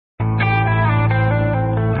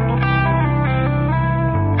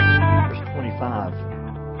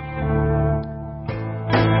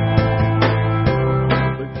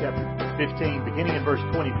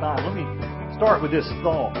start with this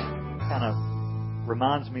thought. Kind of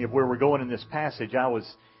reminds me of where we're going in this passage.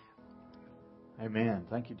 Amen.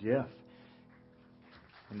 Thank you, Jeff.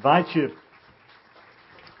 I invite you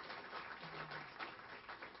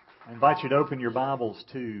to open your Bibles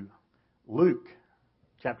to Luke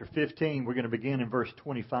chapter 15. We're going to begin in verse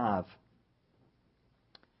 25.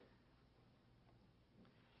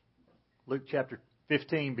 Luke chapter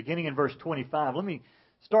 15, beginning in verse 25. Let me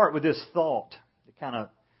start with this thought. It kind of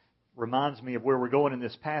reminds me of where we're going in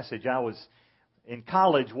this passage. I was in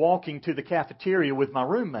college walking to the cafeteria with my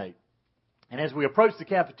roommate. And as we approached the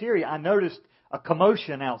cafeteria, I noticed a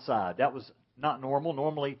commotion outside. That was not normal.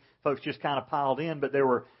 Normally, folks just kind of piled in, but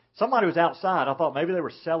somebody was outside. I thought maybe they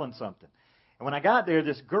were selling something. And when I got there,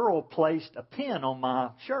 this girl placed a pin on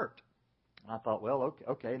my shirt. And I thought, well,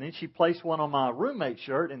 okay. And then she placed one on my roommate's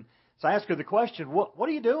shirt. And so I asked her the question, what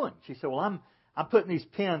are you doing? She said, well, I'm putting these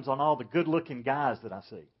pins on all the good-looking guys that I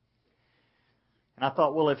see. And I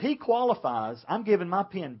thought, well, if he qualifies, I'm giving my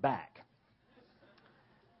pin back.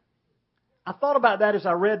 I thought about that as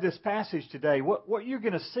I read this passage today. What you're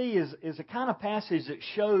going to see is a kind of passage that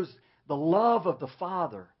shows the love of the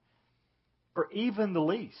Father for even the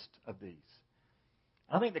least of these.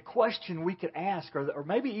 I think the question we could ask, or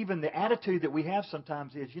maybe even the attitude that we have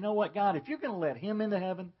sometimes is, you know what, God, if you're going to let him into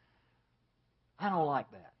heaven, I don't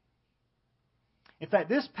like that. In fact,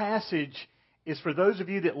 this passage is for those of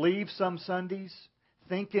you that leave some Sundays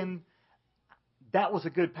thinking that was a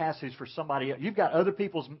good passage for somebody else. You've got other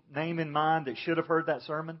people's name in mind that should have heard that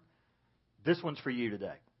sermon. This one's for you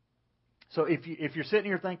today. So if you're sitting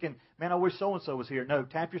here thinking, man, I wish so-and-so was here. No,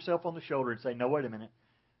 tap yourself on the shoulder and say, no, wait a minute.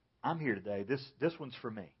 I'm here today. This one's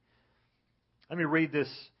for me. Let me read this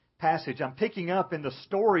passage. I'm picking up in the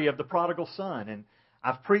story of the prodigal son. And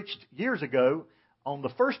I've preached years ago on the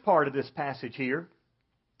first part of this passage here.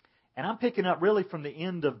 And I'm picking up really from the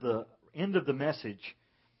end of the message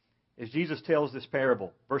as Jesus tells this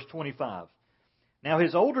parable. Verse 25. Now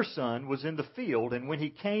his older son was in the field, and when he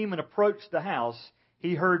came and approached the house,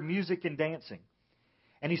 he heard music and dancing.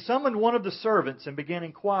 And he summoned one of the servants and began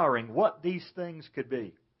inquiring what these things could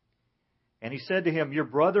be. And he said to him, your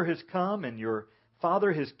brother has come, and your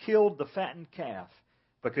father has killed the fattened calf,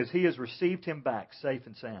 because he has received him back safe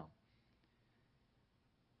and sound.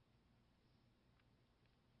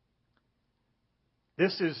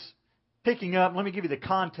 This is picking up, let me give you the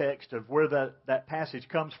context of where that passage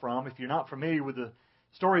comes from. If you're not familiar with the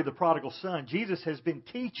story of the prodigal son, Jesus has been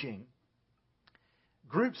teaching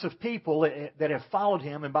groups of people that have followed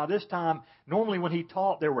him. And by this time, normally when he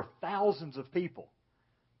taught, there were thousands of people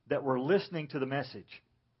that were listening to the message.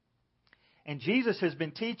 And Jesus has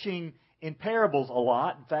been teaching in parables a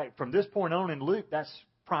lot. In fact, from this point on in Luke, that's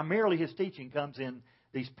primarily his teaching comes in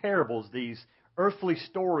these parables, these earthly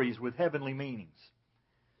stories with heavenly meanings.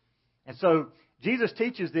 And so Jesus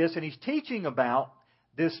teaches this, and he's teaching about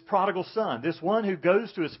this prodigal son, this one who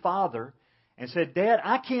goes to his father and said, Dad,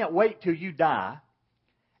 I can't wait till you die,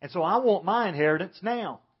 and so I want my inheritance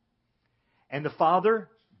now. And the father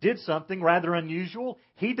did something rather unusual.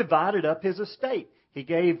 He divided up his estate. He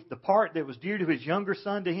gave the part that was due to his younger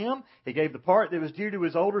son to him. He gave the part that was due to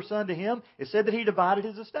his older son to him. It said that he divided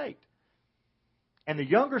his estate. And the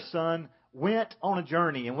younger son went on a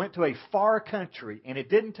journey and went to a far country, and it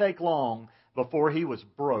didn't take long before he was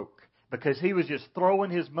broke, because he was just throwing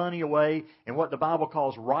his money away in what the Bible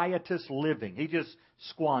calls riotous living. He just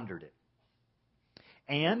squandered it.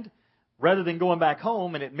 And rather than going back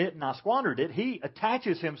home and admitting I squandered it, he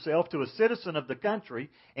attaches himself to a citizen of the country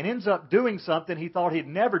and ends up doing something he thought he'd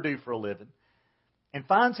never do for a living, and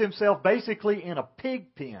finds himself basically in a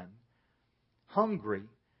pig pen, hungry,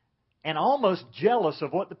 and almost jealous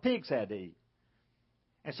of what the pigs had to eat.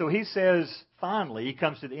 And so he says, finally, he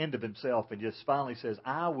comes to the end of himself and just finally says,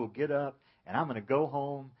 I will get up and I'm going to go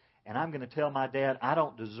home and I'm going to tell my dad I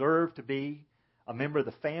don't deserve to be a member of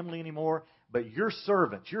the family anymore, but your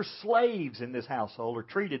servants, your slaves in this household are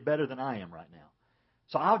treated better than I am right now.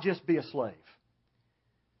 So I'll just be a slave.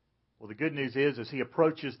 Well, the good news is, as he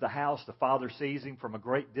approaches the house, the father sees him from a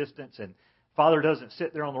great distance, and Father doesn't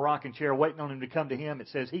sit there on the rocking chair waiting on him to come to him. It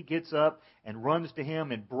says he gets up and runs to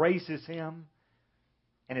him, embraces him.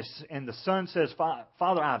 And the son says,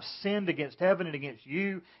 Father, I've sinned against heaven and against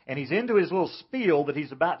you. And he's into his little spiel that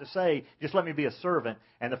he's about to say, just let me be a servant.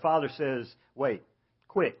 And the father says, wait,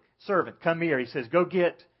 quick, servant, come here. He says, go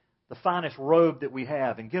get the finest robe that we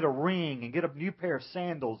have and get a ring and get a new pair of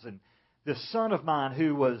sandals. And this son of mine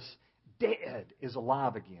who was dead is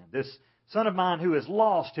alive again. This son of mine who is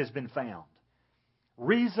lost has been found.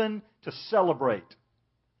 Reason to celebrate.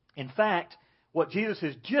 In fact, what Jesus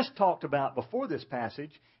has just talked about before this passage,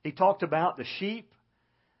 he talked about the sheep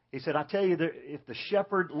He said, I tell you, that if the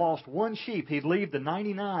shepherd lost one sheep, he'd leave the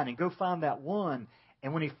 99 and go find that one.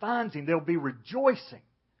 And when he finds him, they'll be rejoicing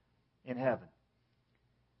in heaven.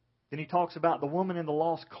 Then he talks about the woman and the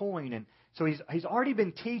lost coin. And so he's already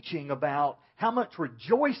been teaching about how much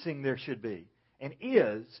rejoicing there should be and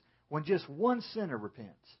is when just one sinner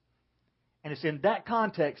repents. And it's in that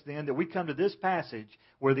context then that we come to this passage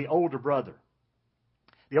where the older brother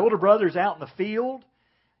is out in the field.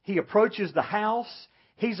 He approaches the house.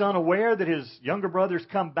 He's unaware that his younger brother's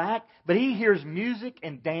come back, but he hears music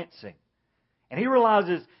and dancing. And he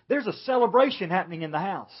realizes there's a celebration happening in the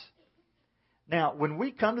house. Now, when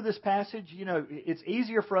we come to this passage, it's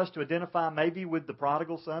easier for us to identify maybe with the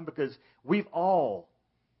prodigal son because we've all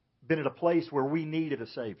been at a place where we needed a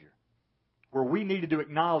Savior, where we needed to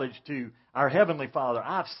acknowledge to our Heavenly Father,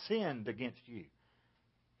 I've sinned against you.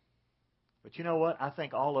 But you know what? I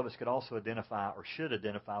think all of us could also identify or should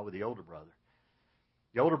identify with the older brother.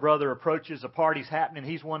 The older brother approaches, a party's happening.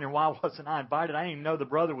 He's wondering, why wasn't I invited? I didn't even know the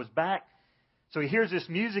brother was back. So he hears this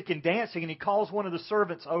music and dancing, and he calls one of the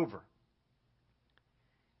servants over.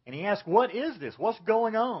 And he asks, what is this? What's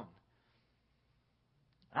going on?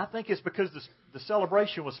 I think it's because the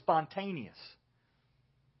celebration was spontaneous.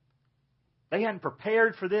 They hadn't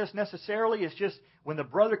prepared for this necessarily. It's just when the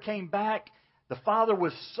brother came back, the father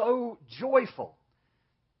was so joyful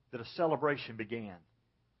that a celebration began.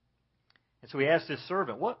 And so he asked his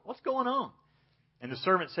servant, what's going on? And the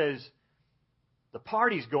servant says, the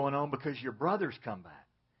party's going on because your brother's come back.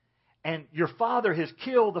 And your father has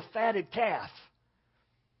killed the fatted calf.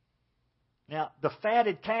 Now, the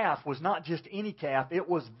fatted calf was not just any calf. It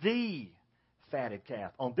was the fatted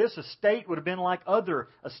calf. On this estate would have been like other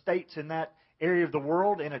estates in that area of the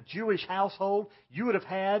world. In a Jewish household, you would have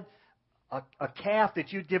had a calf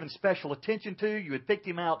that you'd given special attention to. You had picked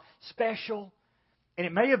him out special. And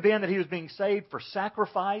it may have been that he was being saved for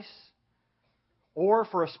sacrifice or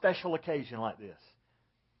for a special occasion like this.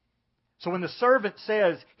 So when the servant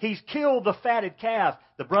says, he's killed the fatted calf,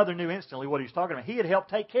 the brother knew instantly what he was talking about. He had helped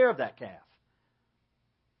take care of that calf.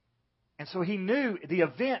 And so he knew the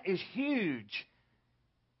event is huge,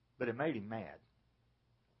 but it made him mad.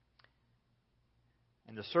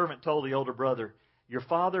 And the servant told the older brother, your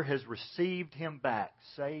father has received him back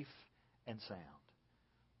safe and sound.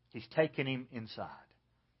 He's taken him inside.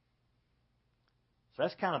 So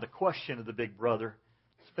that's kind of the question of the big brother.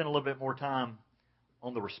 Spend a little bit more time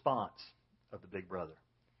on the response of the big brother.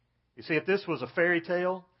 You see, if this was a fairy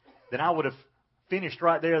tale, then I would have finished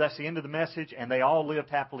right there. That's the end of the message, and they all lived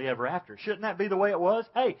happily ever after. Shouldn't that be the way it was?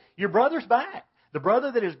 Hey, your brother's back. The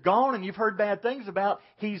brother that is gone and you've heard bad things about,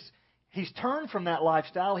 he's turned from that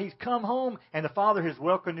lifestyle. He's come home, and the father has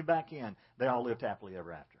welcomed him back in. They all lived happily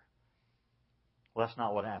ever after. Well, that's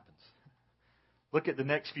not what happens. Look at the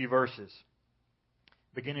next few verses,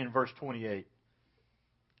 beginning in verse 28.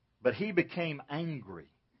 But he became angry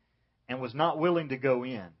and was not willing to go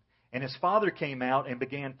in. And his father came out and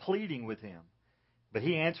began pleading with him. But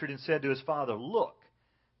he answered and said to his father, look,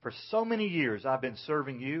 for so many years I've been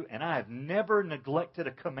serving you, and I have never neglected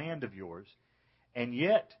a command of yours. And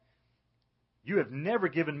yet you have never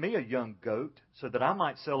given me a young goat so that I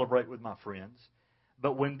might celebrate with my friends.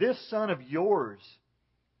 But when this son of yours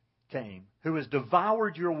came, who has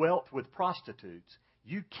devoured your wealth with prostitutes,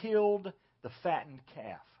 you killed the fattened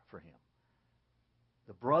calf for him.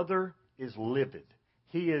 The brother is livid.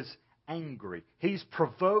 He is angry. He's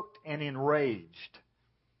provoked and enraged.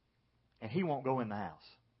 And he won't go in the house.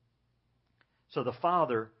 So the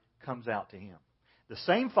father comes out to him. The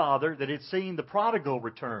same father that had seen the prodigal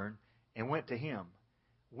return and went to him,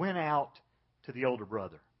 went out to the older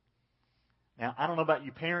brother. Now, I don't know about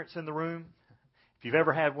you parents in the room. If you've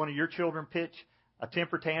ever had one of your children pitch a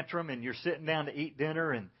temper tantrum and you're sitting down to eat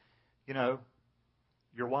dinner and,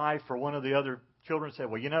 your wife or one of the other children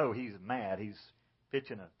said, well, he's mad. He's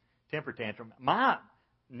pitching a temper tantrum. My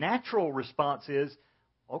natural response is,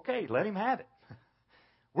 okay, let him have it.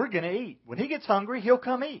 We're going to eat. When he gets hungry, he'll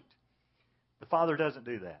come eat. The father doesn't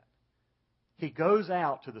do that. He goes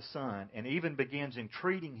out to the son and even begins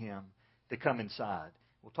entreating him to come inside.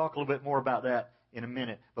 We'll talk a little bit more about that in a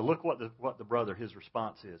minute. But look what the brother, his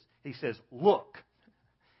response is. He says, look.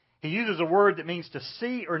 He uses a word that means to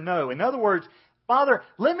see or know. In other words, Father,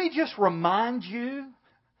 let me just remind you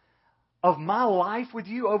of my life with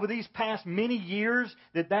you over these past many years,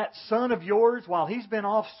 that son of yours, while he's been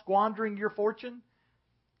off squandering your fortune,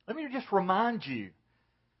 let me just remind you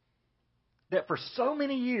that for so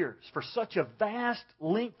many years, for such a vast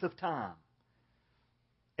length of time,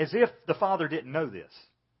 as if the father didn't know this,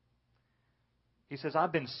 he says,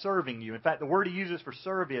 I've been serving you. In fact, the word he uses for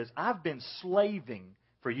serve is, I've been slaving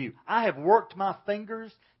for you. I have worked my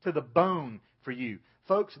fingers to the bone for you.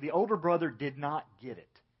 Folks, the older brother did not get it.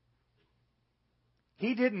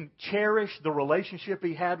 He didn't cherish the relationship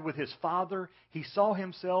he had with his father. He saw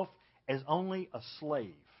himself as only a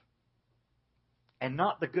slave. And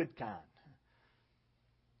not the good kind.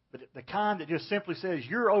 But the kind that just simply says,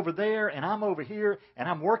 you're over there and I'm over here and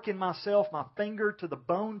I'm working myself, my finger to the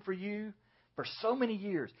bone for you for so many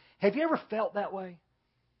years. Have you ever felt that way?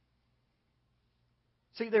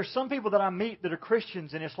 See, there's some people that I meet that are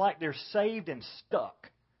Christians and it's like they're saved and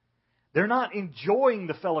stuck. They're not enjoying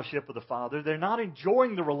the fellowship of the Father. They're not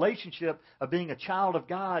enjoying the relationship of being a child of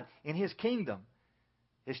God in His kingdom.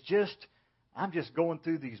 It's just, I'm just going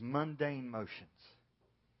through these mundane motions.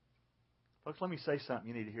 Folks, let me say something.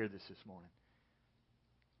 You need to hear this morning.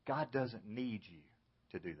 God doesn't need you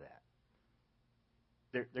to do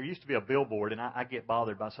that. There used to be a billboard, and I get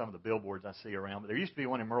bothered by some of the billboards I see around, but there used to be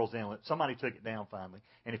one in Murrells Inlet. Somebody took it down finally.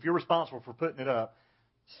 And if you're responsible for putting it up,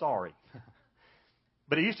 sorry.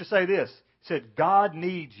 But it used to say this. It said, God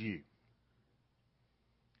needs you.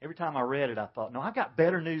 Every time I read it, I thought, no, I've got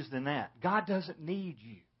better news than that. God doesn't need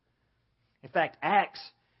you. In fact, Acts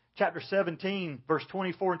chapter 17, verse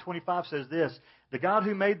 24 and 25 says this, the God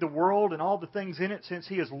who made the world and all the things in it, since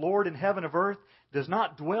He is Lord in heaven of earth, does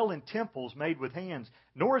not dwell in temples made with hands,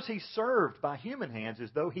 nor is He served by human hands as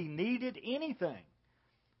though He needed anything,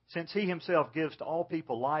 since He Himself gives to all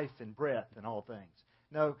people life and breath and all things.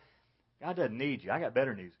 No, God doesn't need you. I got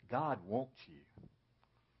better news. God wants you.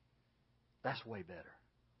 That's way better.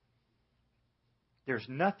 There's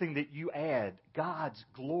nothing that you add. God's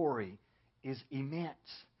glory is immense.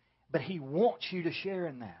 But He wants you to share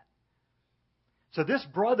in that. So this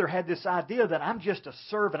brother had this idea that I'm just a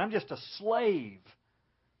servant. I'm just a slave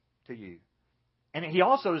to you. And he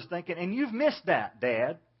also is thinking, and you've missed that,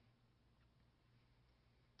 Dad.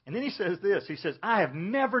 And then he says this. He says, I have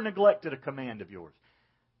never neglected a command of yours.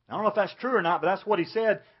 I don't know if that's true or not, but that's what he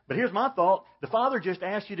said. But here's my thought. The Father just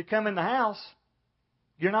asked you to come in the house.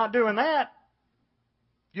 You're not doing that.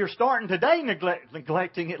 You're starting today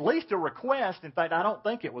neglecting at least a request. In fact, I don't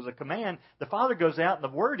think it was a command. The Father goes out and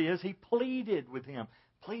the word is He pleaded with him.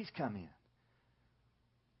 Please come in.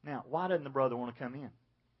 Now, why doesn't the brother want to come in?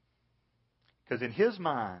 Because in his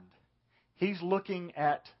mind, he's looking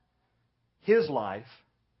at his life.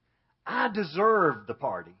 I deserve the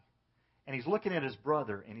party. And he's looking at his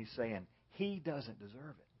brother and he's saying, he doesn't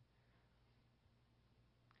deserve it.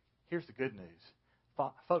 Here's the good news.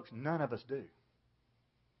 Folks, none of us do.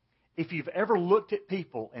 If you've ever looked at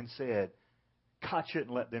people and said, God shouldn't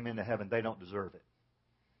let them into heaven, they don't deserve it.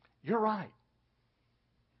 You're right.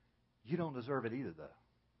 You don't deserve it either, though.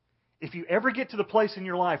 If you ever get to the place in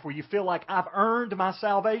your life where you feel like I've earned my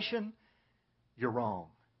salvation, you're wrong.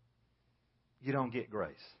 You don't get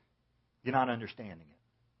grace. You're not understanding it.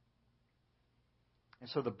 And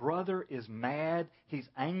so the brother is mad. He's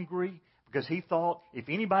angry because he thought if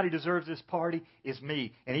anybody deserves this party, it's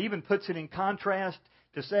me. And he even puts it in contrast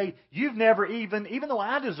to say, you've never even though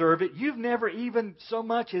I deserve it, you've never even so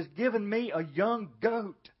much as given me a young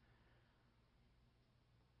goat.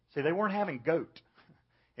 See, they weren't having goat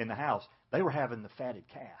in the house. They were having the fatted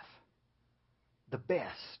calf. The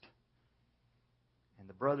best. And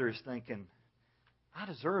the brother is thinking, I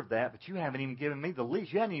deserve that, but you haven't even given me the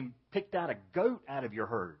least. You haven't even picked out a goat out of your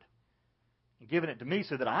herd and given it to me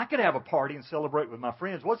so that I could have a party and celebrate with my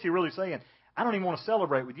friends. What's he really saying? I don't even want to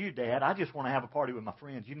celebrate with you, Dad. I just want to have a party with my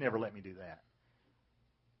friends. You never let me do that.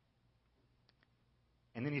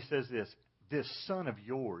 And then he says this son of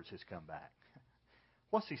yours has come back.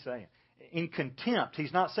 What's he saying? In contempt,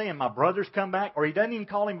 he's not saying my brother's come back, or he doesn't even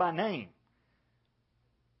call him by name.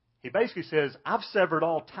 He basically says, I've severed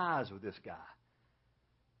all ties with this guy.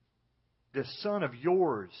 This son of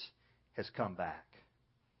yours has come back.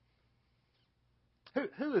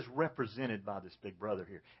 Who is represented by this big brother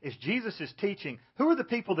here? As Jesus is teaching, who are the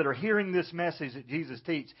people that are hearing this message that Jesus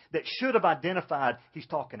teaches that should have identified He's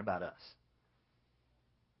talking about us?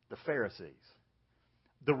 The Pharisees.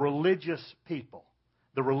 The religious people.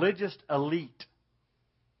 The religious elite.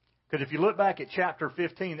 Because if you look back at chapter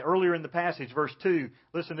 15, earlier in the passage, verse 2,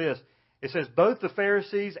 listen to this. It says, both the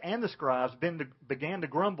Pharisees and the scribes began to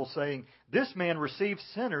grumble, saying, this man receives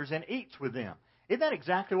sinners and eats with them. Isn't that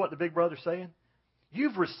exactly what the big brother's saying?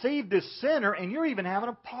 You've received this sinner and you're even having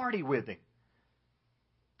a party with him.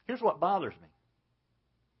 Here's what bothers me.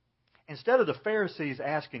 Instead of the Pharisees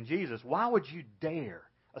asking Jesus, why would you dare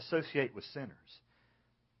associate with sinners?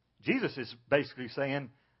 Jesus is basically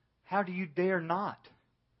saying, how do you dare not?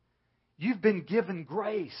 You've been given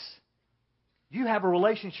grace. You have a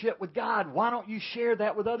relationship with God. Why don't you share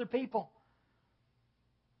that with other people?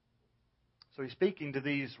 So he's speaking to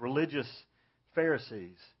these religious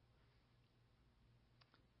Pharisees.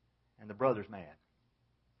 And the brother's mad.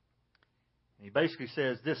 And he basically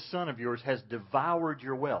says, this son of yours has devoured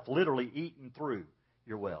your wealth, literally eaten through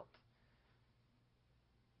your wealth.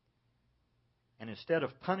 And instead of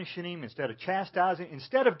punishing him, instead of chastising,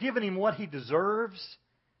 instead of giving him what he deserves,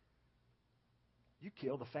 you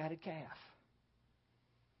kill the fatted calf.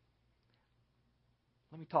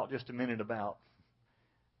 Let me talk just a minute about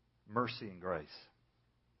mercy and grace.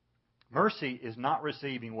 Mercy is not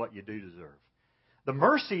receiving what you do deserve. The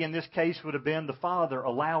mercy in this case would have been the father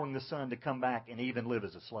allowing the son to come back and even live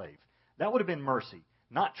as a slave. That would have been mercy,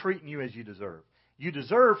 not treating you as you deserve. You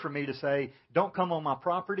deserve for me to say, don't come on my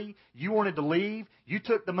property. You wanted to leave. You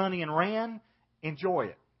took the money and ran. Enjoy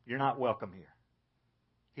it. You're not welcome here.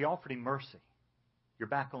 He offered him mercy. You're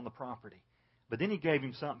back on the property. But then he gave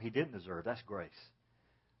him something he didn't deserve. That's grace.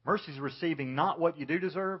 Mercy is receiving not what you do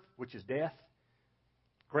deserve, which is death.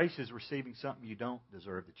 Grace is receiving something you don't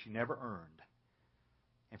deserve, that you never earned.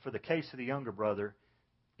 And for the case of the younger brother,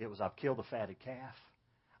 it was, I've killed a fatted calf.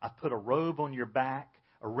 I've put a robe on your back,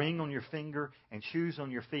 a ring on your finger, and shoes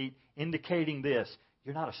on your feet, indicating this: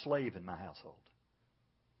 you're not a slave in my household.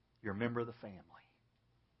 You're a member of the family.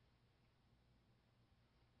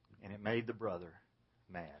 And it made the brother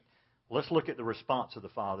mad. Let's look at the response of the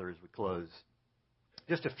father as we close.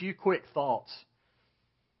 Just a few quick thoughts.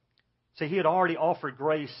 See, he had already offered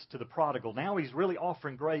grace to the prodigal. Now he's really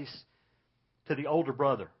offering grace to the older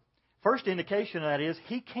brother. First indication of that is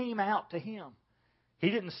he came out to him. He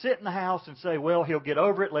didn't sit in the house and say, well, he'll get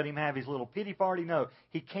over it, let him have his little pity party. No,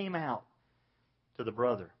 he came out to the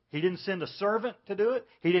brother. He didn't send a servant to do it.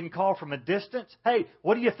 He didn't call from a distance. Hey,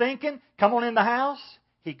 what are you thinking? Come on in the house.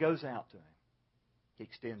 He goes out to him. He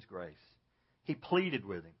extends grace. He pleaded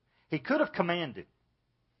with him. He could have commanded,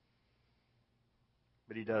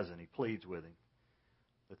 but he doesn't. He pleads with him.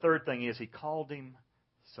 The third thing is he called him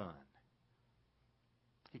son.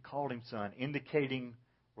 He called him son, indicating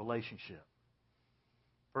relationship.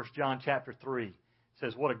 1 John chapter 3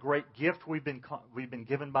 says, what a great gift we've been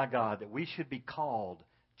given by God, that we should be called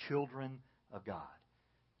children of God.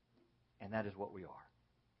 And that is what we are.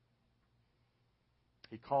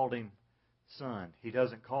 He called him son. He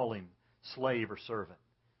doesn't call him slave or servant.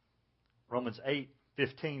 Romans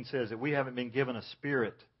 8:15 says that we haven't been given a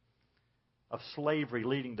spirit of slavery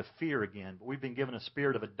leading to fear again, but we've been given a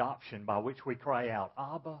spirit of adoption by which we cry out,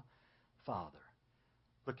 Abba, Father.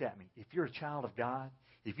 Look at me. If you're a child of God,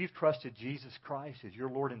 if you've trusted Jesus Christ as your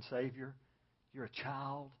Lord and Savior, you're a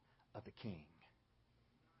child of the King.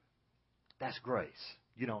 That's grace.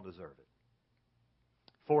 You don't deserve it.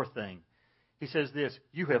 Fourth thing, he says this: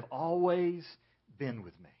 you have always been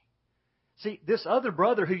with me. See, this other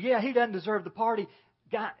brother who, he doesn't deserve the party.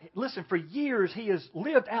 God, listen, for years he has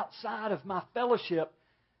lived outside of my fellowship,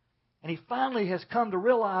 and he finally has come to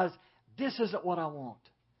realize this isn't what I want.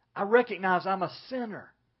 I recognize I'm a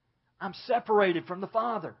sinner. I'm separated from the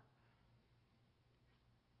Father.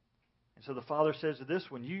 And so the Father says to this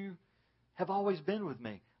one, you have always been with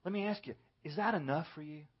me. Let me ask you, is that enough for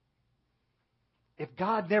you? If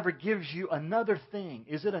God never gives you another thing,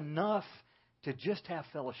 is it enough to just have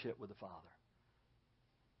fellowship with the Father?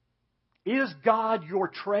 Is God your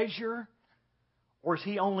treasure, or is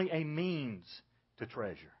He only a means to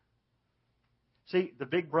treasure? See, the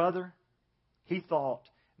big brother, he thought,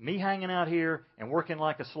 me hanging out here and working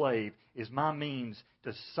like a slave is my means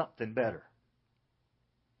to something better.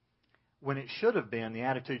 When it should have been, the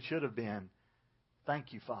attitude should have been,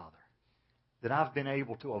 thank you, Father, that I've been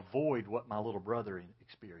able to avoid what my little brother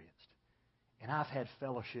experienced. And I've had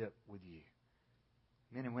fellowship with you.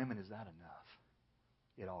 Men and women, is that enough?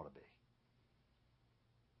 It ought to be.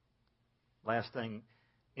 Last thing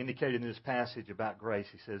indicated in this passage about grace,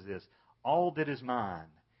 he says this: all that is mine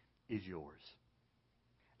is yours.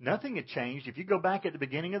 Nothing had changed. If you go back at the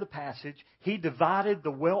beginning of the passage, he divided the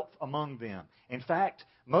wealth among them. In fact,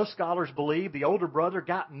 most scholars believe the older brother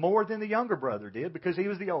got more than the younger brother did because he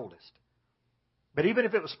was the oldest. But even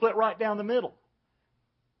if it was split right down the middle,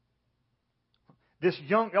 this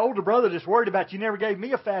older brother just worried about, you never gave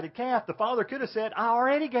me a fatted calf. The father could have said, I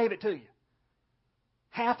already gave it to you.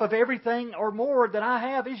 Half of everything or more that I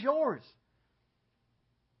have is yours.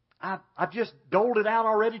 I've just doled it out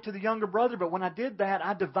already to the younger brother, but when I did that,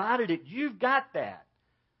 I divided it. You've got that.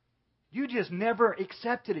 You just never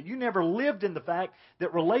accepted it. You never lived in the fact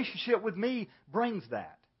that relationship with me brings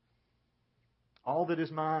that. All that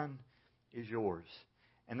is mine is yours.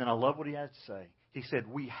 And then I love what he has to say. He said,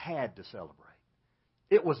 we had to celebrate.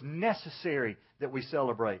 It was necessary that we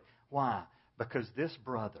celebrate. Why? Because this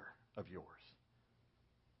brother of yours,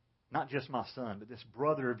 not just my son, but this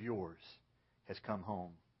brother of yours, has come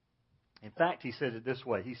home. In fact, he said it this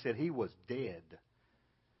way. He said he was dead.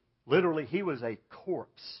 Literally, he was a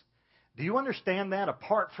corpse. Do you understand that?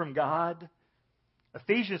 Apart from God,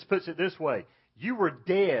 Ephesians puts it this way. You were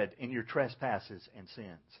dead in your trespasses and sins.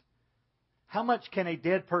 How much can a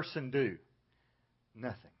dead person do?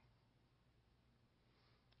 Nothing.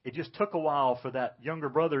 It just took a while for that younger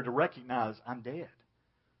brother to recognize, I'm dead.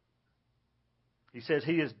 He says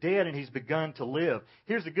he is dead and he's begun to live.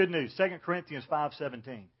 Here's the good news, 2 Corinthians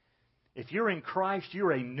 5:17. If you're in Christ,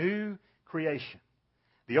 you're a new creation.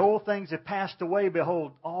 The old things have passed away.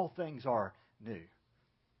 Behold, all things are new.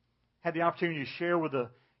 Had the opportunity to share with a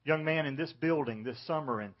young man in this building this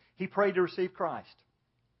summer, and he prayed to receive Christ.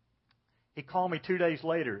 He called me 2 days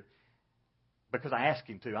later because I asked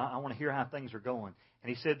him to. I want to hear how things are going. And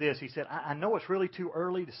he said this. He said, I know it's really too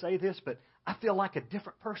early to say this, but I feel like a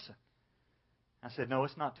different person. I said, no,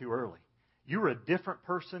 it's not too early. You're a different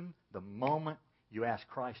person the moment you ask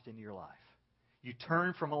Christ into your life. You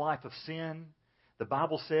turn from a life of sin. The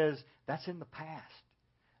Bible says that's in the past.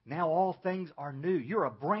 Now all things are new. You're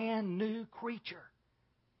a brand new creature.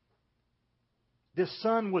 This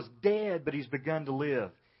son was dead, but he's begun to live.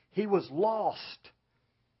 He was lost.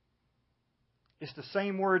 It's the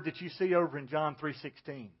same word that you see over in John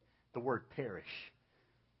 3:16, the word perish.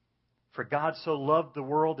 For God so loved the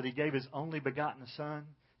world that He gave His only begotten Son,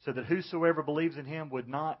 so that whosoever believes in Him would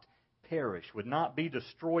not perish, would not be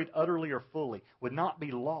destroyed utterly or fully, would not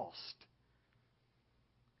be lost.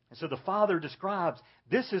 And so the Father describes,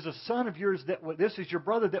 this is a son of yours, this is your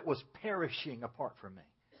brother that was perishing apart from me.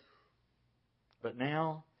 But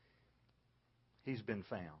now, he's been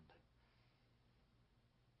found.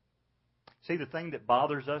 See, the thing that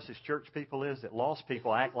bothers us as church people is that lost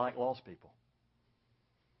people act like lost people.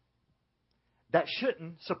 That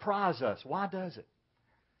shouldn't surprise us. Why does it?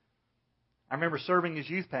 I remember serving as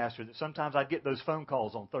youth pastor that sometimes I'd get those phone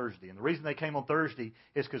calls on Thursday. And the reason they came on Thursday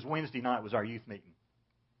is because Wednesday night was our youth meeting.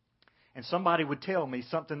 And somebody would tell me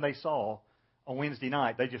something they saw on Wednesday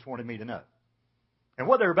night they just wanted me to know. And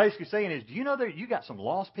what they were basically saying is, do you know that you got some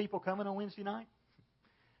lost people coming on Wednesday night?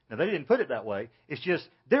 Now, they didn't put it that way. It's just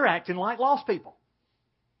they're acting like lost people.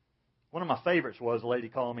 One of my favorites was a lady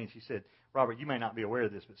called me and she said, Robert, you may not be aware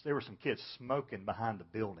of this, but there were some kids smoking behind the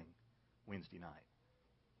building Wednesday night.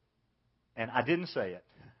 And I didn't say it.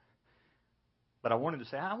 But I wanted to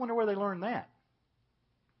say, I wonder where they learned that.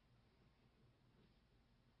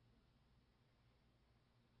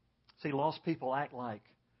 See, lost people act like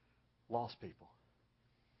lost people.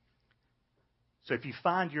 So if you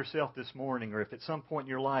find yourself this morning, or if at some point in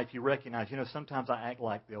your life you recognize, sometimes I act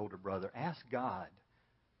like the older brother, ask God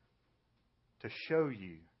to show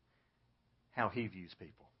you how He views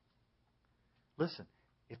people. Listen,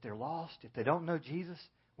 if they're lost, if they don't know Jesus,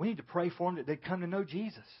 we need to pray for them that they come to know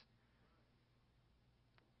Jesus.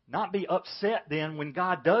 Not be upset then when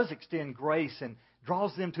God does extend grace and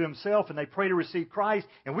draws them to Himself and they pray to receive Christ,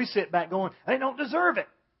 and we sit back going, they don't deserve it.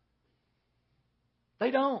 They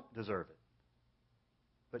don't deserve it.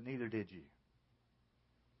 But neither did you.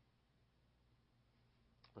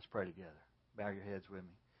 Let's pray together. Bow your heads with me.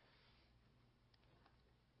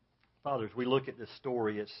 Father, as we look at this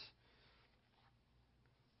story, it's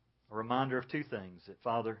a reminder of two things. That,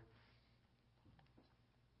 Father,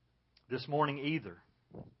 this morning either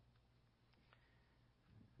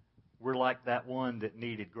we're like that one that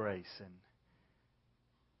needed grace and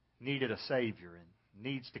needed a Savior and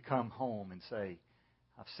needs to come home and say,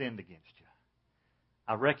 I've sinned against you.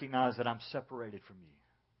 I recognize that I'm separated from you.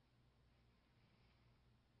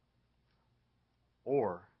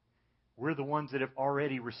 Or we're the ones that have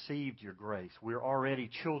already received your grace. We're already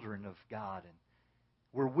children of God, and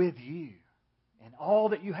we're with you. And all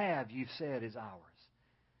that you have, you've said, is ours.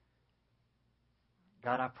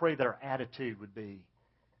 God, I pray that our attitude would be,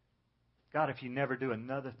 God, if you never do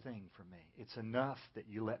another thing for me, it's enough that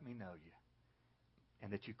you let me know you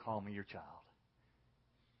and that you call me your child.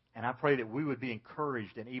 And I pray that we would be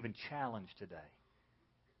encouraged and even challenged today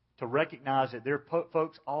to recognize that there are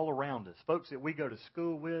folks all around us, folks that we go to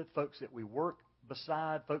school with, folks that we work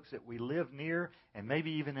beside, folks that we live near, and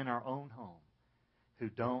maybe even in our own home, who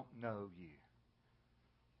don't know you.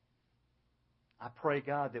 I pray,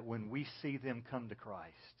 God, that when we see them come to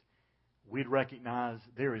Christ, we'd recognize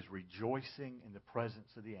there is rejoicing in the presence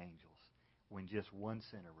of the angels when just one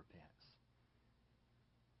sinner repents.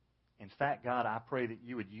 In fact, God, I pray that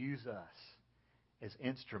you would use us as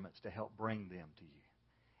instruments to help bring them to you.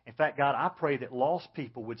 In fact, God, I pray that lost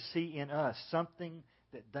people would see in us something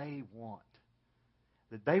that they want.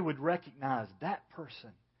 That they would recognize that person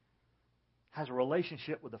has a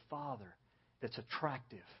relationship with the Father that's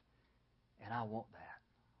attractive. And I want that.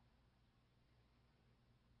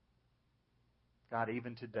 God,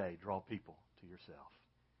 even today, draw people to yourself.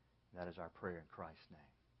 That is our prayer in Christ's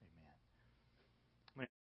name.